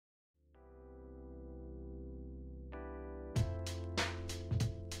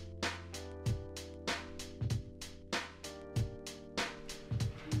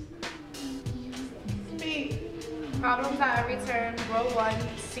Problems at every turn, row 1,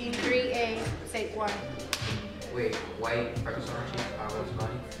 scene 3A, take 1. Wait, white, freckles on our cheeks, olives,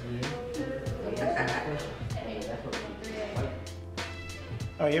 body?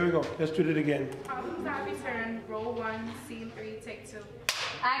 Alright, here we go. Let's do it again. Problems at every turn, row 1, scene 3, take 2.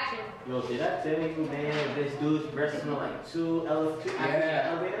 Action. Yo, did I tell you, man, this dude's breath smell like two elevators?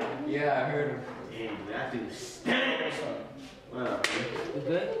 Yeah, I heard him. Damn, that dude stinks. What up, man? You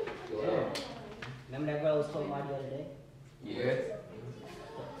good? Yeah. Remember that girl was talking about the other day? Yeah.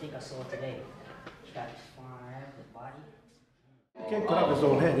 I think I saw her today. She got this fine ass, the body. He can't cut off his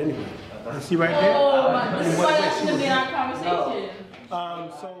own head anyway. You see right there? Oh, this is why that's gonna be in our conversation.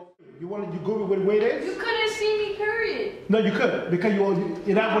 So you wanted you Google what weight is? You couldn't see me, period. No, you could because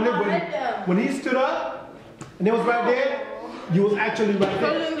you're not when he stood up and it was right there, you was actually right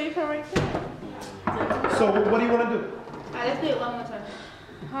there. Leave her right there. So what do you want to do? Alright, let's do it one more time.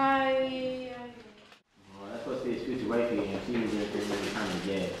 Hi. Oh, that's supposed to be his future wifey, and she was in there kind of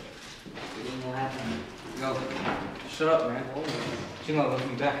dead. It ain't gonna happen. Yo, shut up, man. She gonna love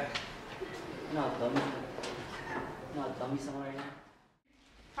me back. No, dummy. No, dummy somewhere right now.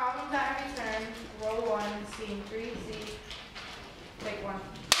 Problems at every turn, row 1, scene 3C, take 1.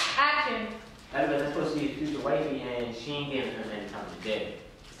 Action. That's supposed to be his future wifey, and she ain't giving him any time to dead.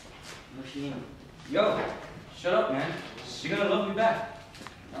 No, she ain't. Yo, shut up, man. She gonna love me back.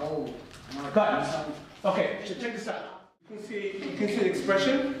 No. I'm not Cut. doing something. Okay, check this out. You can see the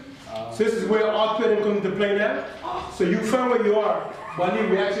expression. So this is where all three of them come into play now. So you find where you are. But I need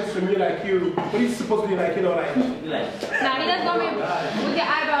reactions from you like you. What are you supposed to be like, you know, like? You like, Nah, he just gonna be with your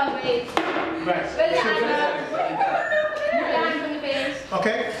eyebrows raised. Right. With your eyebrows. Put your hands on your face.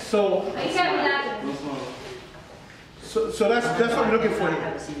 Okay, so You can't be laughing. so that's what we're looking for I here.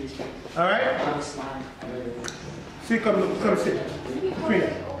 haven't seen this. All right? I was lying. See, come sit.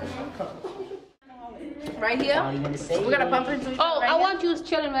 Frida. Come. Right All here? you gonna say? We're gonna bump into each other. Oh, I want you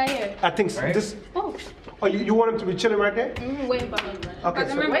chilling right here. I think so. This. Oh, Oh, you want him to be chilling right there? wait for me. Okay.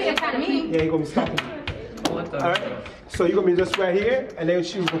 So, Remember, you're kind of mean. yeah, you're gonna be stopping. What the? All right. So you're gonna be just right here, and then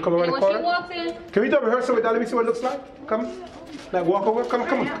she will come around And the when she corner. walks in, Can we do a rehearsal with that? Let me see what it looks like. Come. Like walk over. Come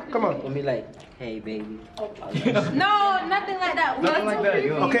on. Gonna be like, hey, baby. No, nothing like that. Nothing like that,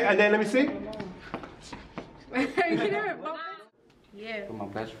 yo. Okay, and then let me see. Yeah. For my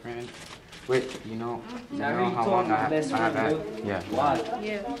best friend. Wait, you know I already how told long my I best have friend, that? dude. Yeah. Why?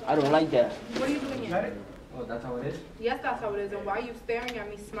 Yeah. I don't like that. What are you doing here? Oh, that's how it is? Yes, that's how it is. And why are you staring at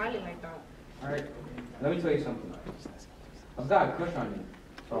me smiling like that? Alright, let me tell you something. I've got a crush on you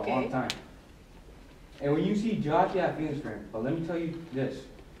for a long time. And when you see Josh, you have feelings for him. But let me tell you this.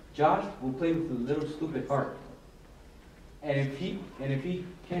 Josh will play with a little stupid heart. And if he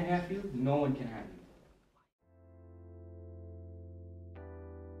can't have you, no one can have you.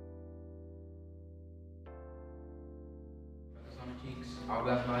 On the cheeks, all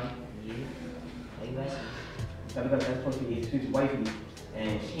black body. How you guys? that's supposed to be his future wifey,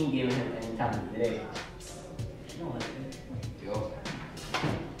 and she ain't giving him any time to dead. You know what? Yo.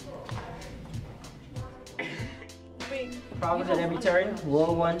 Problems at every turn.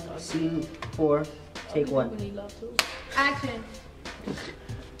 Roll 1, scene 4, take 1. action.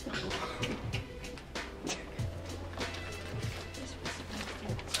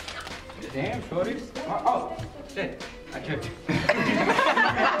 Damn, shorty. Oh, shit. I tripped. But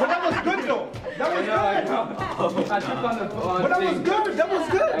that was good though. That was I good. know. I tripped on the But that was thing. good. That was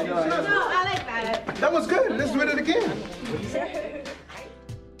good. I know. No, I like that. That was good. Let's do it again.